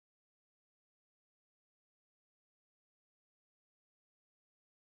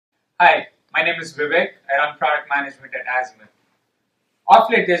Hi, my name is Vivek. I run product management at Azimuth.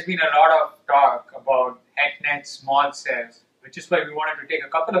 Of late, there's been a lot of talk about HetNet small cells, which is why we wanted to take a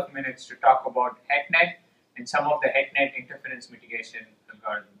couple of minutes to talk about HetNet and some of the HetNet interference mitigation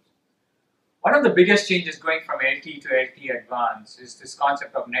algorithms. One of the biggest changes going from LTE to LTE-Advanced is this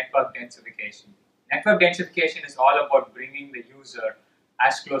concept of network densification. Network densification is all about bringing the user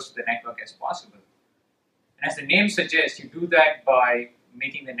as close to the network as possible. And as the name suggests, you do that by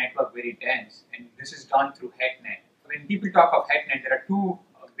making the network very dense, and this is done through HetNet. When people talk of HetNet, there are two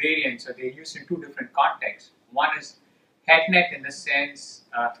variants, or they're used in two different contexts. One is HetNet in the sense,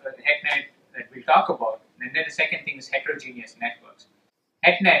 HetNet that we'll talk about, and then the second thing is heterogeneous networks.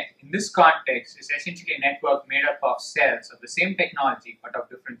 HetNet in this context is essentially a network made up of cells of the same technology but of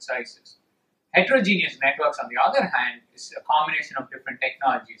different sizes. Heterogeneous networks, on the other hand, is a combination of different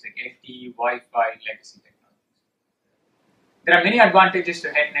technologies like LTE, Wi-Fi, legacy technologies. There are many advantages to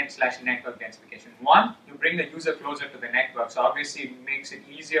HetNet/network densification. One, you bring the user closer to the network, so obviously it makes it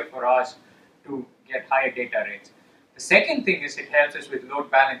easier for us to get higher data rates. The second thing is it helps us with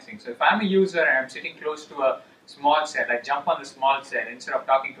load balancing. So if I'm a user and I'm sitting close to a small cell, I jump on the small cell instead of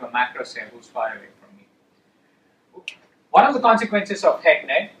talking to a macro cell who's far away from me. One of the consequences of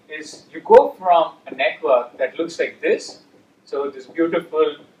HetNet is you go from a network that looks like this, so this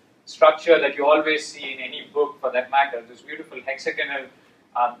beautiful structure that you always see in any book for that matter, this beautiful hexagonal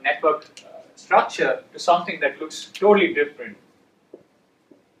network structure, to something that looks totally different.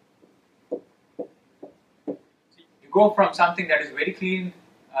 You go from something that is very clean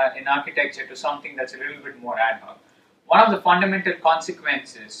in architecture to something that's a little bit more ad hoc. One of the fundamental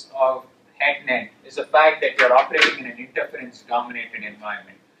consequences of HetNet is the fact that you're operating in an interference-dominated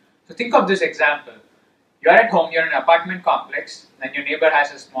environment. So think of this example. You're at home, you're in an apartment complex, and your neighbor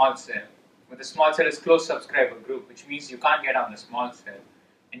has a small cell. But the small cell is close subscriber group, which means you can't get on the small cell.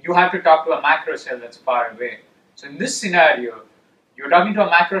 And you have to talk to a macro cell that's far away. So in this scenario, you're talking to a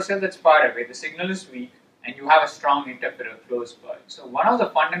macro cell that's far away, the signal is weak, and you have a strong interferer close by. So one of the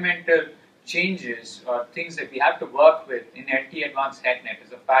fundamental changes or things that we have to work with in LTE-Advanced HetNet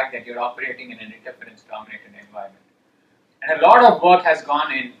is the fact that you're operating in an interference-dominated environment. And a lot of work has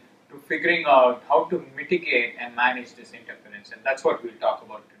gone in to figuring out how to mitigate and manage this interference, and that's what we'll talk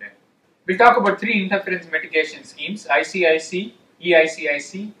about today. We'll talk about three interference mitigation schemes: ICIC,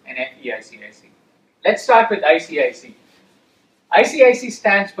 EICIC, and FEICIC. Let's start with ICIC. ICIC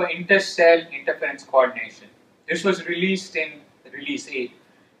stands for Inter-Cell Interference Coordination. This was released in Release 8.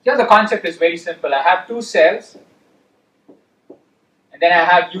 Here the concept is very simple. I have two cells, and then I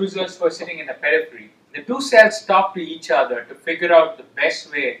have users who are sitting in the periphery. The two cells talk to each other to figure out the best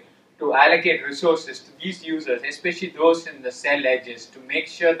way to allocate resources to these users, especially those in the cell edges, to make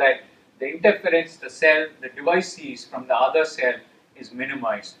sure that the interference the device sees from the other cell is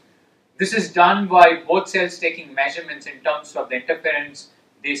minimized. This is done by both cells taking measurements in terms of the interference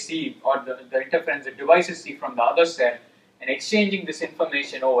they see, or the interference the devices see from the other cell, and exchanging this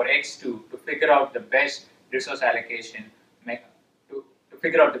information over X2 to figure out the best resource allocation.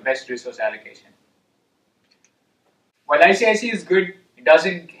 While ICIC is good, it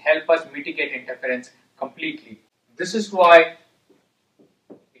doesn't help us mitigate interference completely. This is why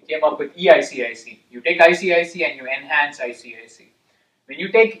we came up with EICIC. You take ICIC and you enhance ICIC. When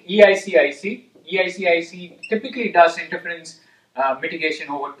you take EICIC, EICIC typically does interference mitigation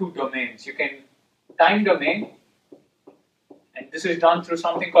over two domains. You can time domain, and this is done through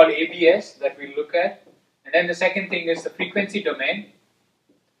something called ABS that we'll look at. And then the second thing is the frequency domain.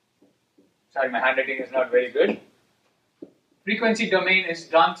 Sorry, my handwriting is not very good. Frequency domain is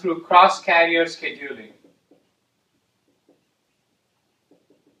done through cross-carrier scheduling.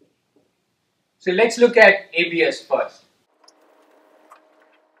 So let's look at ABS first.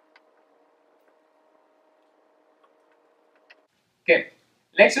 Okay,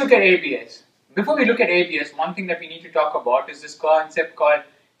 let's look at ABS. Before we look at ABS, one thing that we need to talk about is this concept called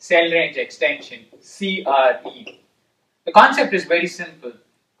cell range extension, CRE. The concept is very simple.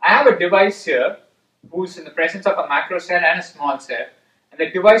 I have a device here who's in the presence of a macro cell and a small cell, and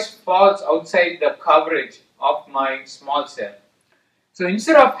the device falls outside the coverage of my small cell. So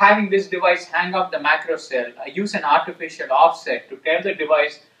instead of having this device hang off the macro cell, I use an artificial offset to tell the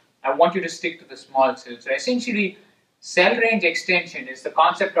device, I want you to stick to the small cell. So essentially, cell range extension is the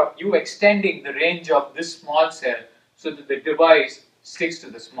concept of you extending the range of this small cell so that the device sticks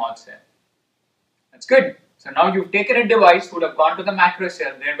to the small cell. That's good. So now you've taken a device would have gone to the macro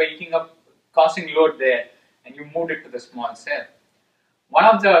cell, thereby causing load there, and you moved it to the small cell. One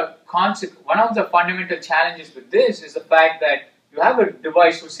of the fundamental challenges with this is the fact that you have a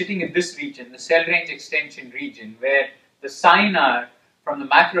device who's sitting in this region, the cell range extension region, where the sign-R from the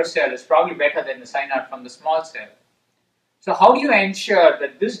macro cell is probably better than the sign out from the small cell. So how do you ensure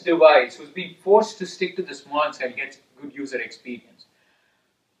that this device who's being forced to stick to the small cell gets good user experience?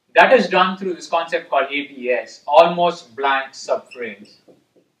 That is done through this concept called ABS, almost blank subframes.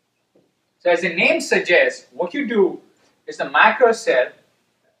 So as the name suggests, what you do is the macro cell.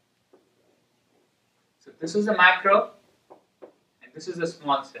 So this is the macro and this is the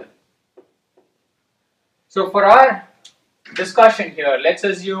small cell. So for our discussion here, let's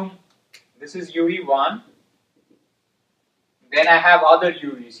assume this is UE1. Then I have other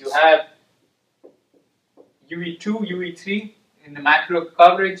UEs. You have UE2, UE3 in the macro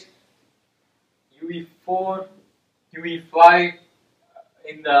coverage, UE4, UE5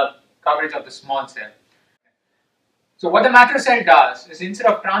 in the coverage of the small cell. So what the macro cell does is instead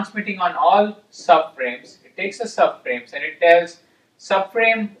of transmitting on all subframes, it takes the subframes and it tells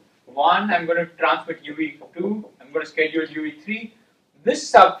subframe 1, I'm going to transmit UE2, I'm going to schedule UE3.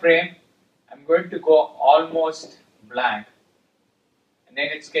 This subframe, I'm going to go almost blank. And then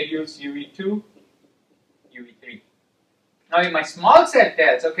it schedules UE2, UE3. Now in my small cell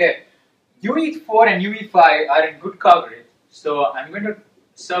tells, okay, UE4 and UE5 are in good coverage, so I'm going to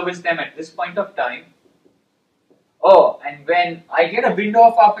service them at this point of time. Oh, and when I get a window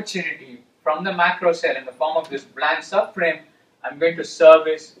of opportunity from the macro cell in the form of this blank subframe, I'm going to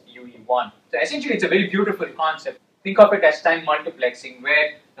service UE1. So essentially it's a very beautiful concept. Think of it as time multiplexing,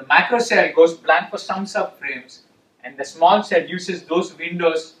 where the macro cell goes blank for some subframes and the small cell uses those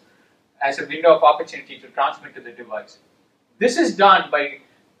windows as a window of opportunity to transmit to the device. This is done by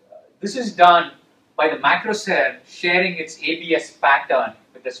the macro cell sharing its ABS pattern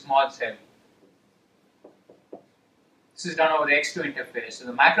with the small cell. This is done over the X2 interface. So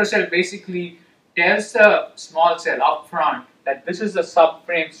the macro cell basically tells the small cell up front that this is the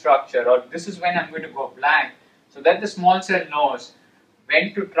subframe structure, or this is when I'm going to go blank, so that the small cell knows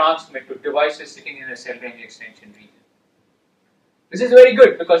when to transmit to devices sitting in the cell range extension region. This is very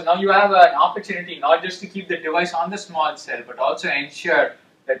good because now you have an opportunity not just to keep the device on the small cell, but also ensure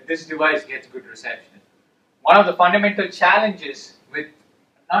that this device gets good reception. One of the fundamental challenges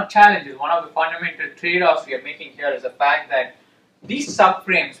one of the fundamental trade-offs we are making here is the fact that these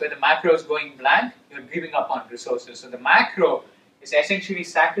subframes where the macro is going blank, you're giving up on resources. So the macro is essentially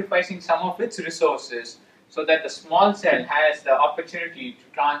sacrificing some of its resources so that the small cell has the opportunity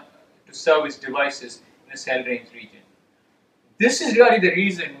to service devices in the cell range region. This is really the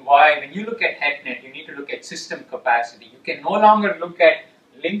reason why when you look at HetNet, you need to look at system capacity. You can no longer look at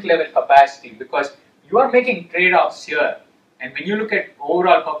link level capacity because you are making trade-offs here. And when you look at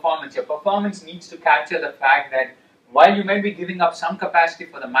overall performance, your performance needs to capture the fact that while you may be giving up some capacity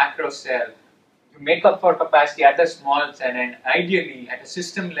for the macro cell, you make up for capacity at the small cell, and ideally at a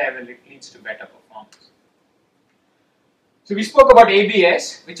system level it leads to better performance. So we spoke about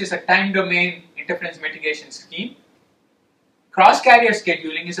ABS, which is a time domain interference mitigation scheme. Cross-carrier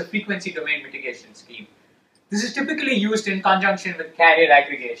scheduling is a frequency domain mitigation scheme. This is typically used in conjunction with carrier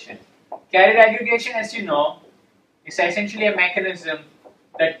aggregation. Carrier aggregation, as you know, is essentially a mechanism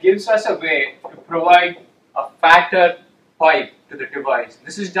that gives us a way to provide a fatter pipe to the device.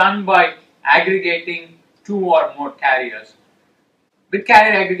 This is done by aggregating two or more carriers. With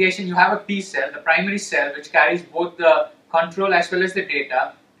carrier aggregation, you have a P cell, the primary cell, which carries both the control as well as the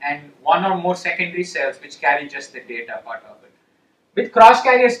data, and one or more secondary cells which carry just the data part of it. With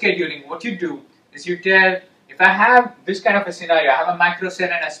cross-carrier scheduling, what you do is you tell, if I have this kind of a scenario, I have a macro cell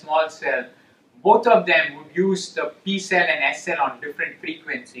and a small cell, both of them would use the P cell and S cell on different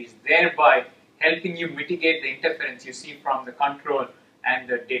frequencies, thereby helping you mitigate the interference you see from the control and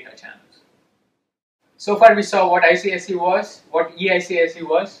the data channels. So far we saw what ICSC was, what EICIC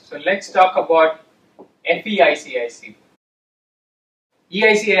was. So let's talk about FEICIC.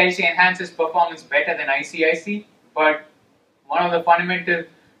 EICIC enhances performance better than ICIC, but one of the fundamental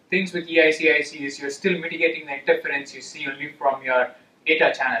things with EICIC is you're still mitigating the interference you see only from your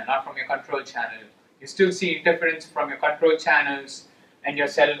data channel, not from your control channel. You still see interference from your control channels and your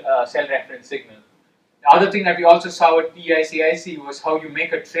cell reference signal. The other thing that we also saw with EICIC was how you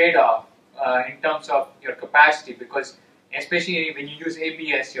make a trade-off in terms of your capacity, because especially when you use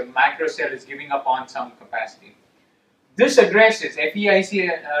ABS, your macro cell is giving up on some capacity. This addresses, FEIC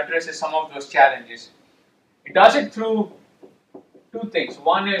addresses some of those challenges. It does it through two things.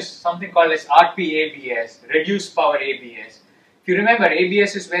 One is something called as RP-ABS, reduced power ABS. If you remember,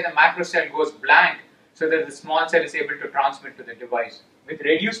 ABS is where the macro cell goes blank so that the small cell is able to transmit to the device. With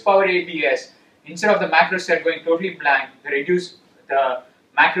reduced power ABS, instead of the macro cell going totally blank, the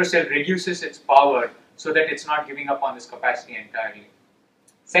macro cell reduces its power so that it's not giving up on this capacity entirely.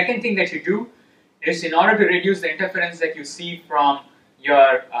 Second thing that you do is, in order to reduce the interference that you see from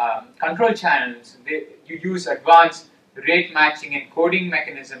your control channels, you use advanced rate matching and coding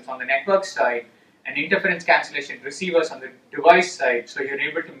mechanisms on the network side and interference cancellation receivers on the device side, so you're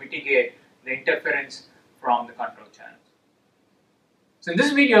able to mitigate the interference from the control channels. So in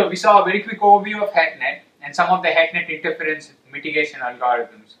this video, we saw a very quick overview of HetNet and some of the HetNet interference mitigation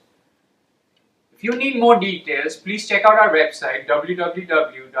algorithms. If you need more details, please check out our website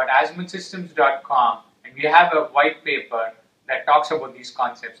www.azimuthsystems.com, and we have a white paper that talks about these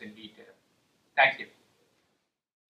concepts in detail. Thank you.